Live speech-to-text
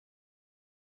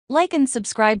Like and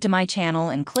subscribe to my channel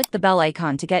and click the bell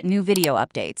icon to get new video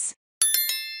updates.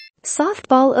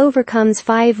 Softball overcomes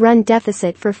 5-run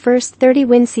deficit for first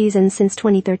 30-win season since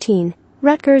 2013.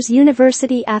 Rutgers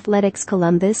University Athletics,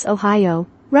 Columbus, Ohio.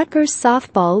 Rutgers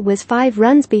softball was 5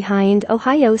 runs behind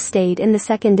Ohio State in the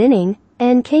second inning,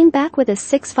 and came back with a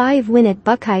 6-5 win at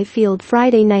Buckeye Field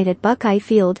Friday night at Buckeye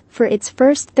Field for its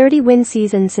first 30-win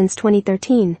season since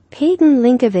 2013. Peyton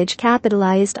Lincavage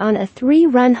capitalized on a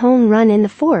 3-run home run in the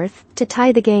fourth to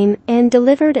tie the game and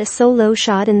delivered a solo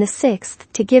shot in the sixth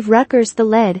to give Rutgers the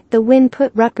lead. The win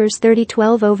put Rutgers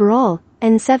 30-12 overall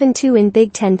and 7-2 in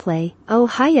Big Ten play.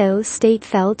 Ohio State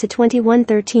fell to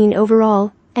 21-13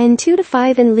 overall and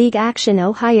 2-5 in league action.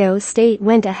 Ohio State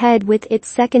went ahead with its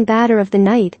second batter of the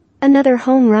night. Another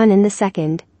home run in the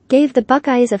second gave the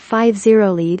Buckeyes a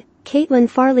 5-0 lead. Caitlin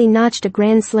Farley notched a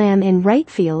grand slam in right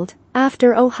field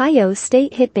after Ohio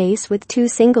State hit base with 2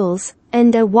 singles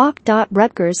and a walk.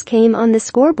 Rutgers came on the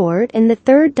scoreboard in the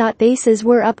third. Bases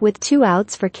were up with 2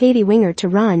 outs for Katie Winger to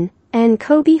run and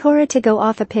Kobe Hora to go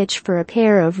off a pitch for a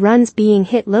pair of runs being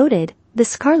hit loaded. The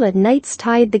Scarlet Knights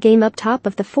tied the game up top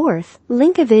of the fourth.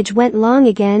 Lincavage went long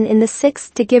again in the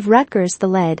sixth to give Rutgers the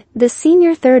lead. The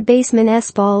senior third baseman's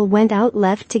ball went out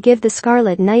left to give the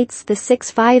Scarlet Knights the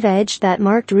 6-5 edge that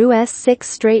marked Rue's 6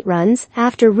 straight runs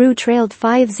after Rue trailed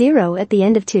 5-0 at the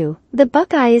end of 2. The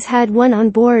Buckeyes had 1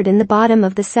 on board in the bottom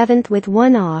of the 7th with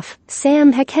 1 off.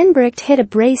 Sam Heckenbricht hit a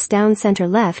brace down center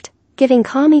left, giving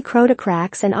Kami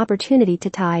Krotokrax an opportunity to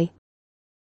tie.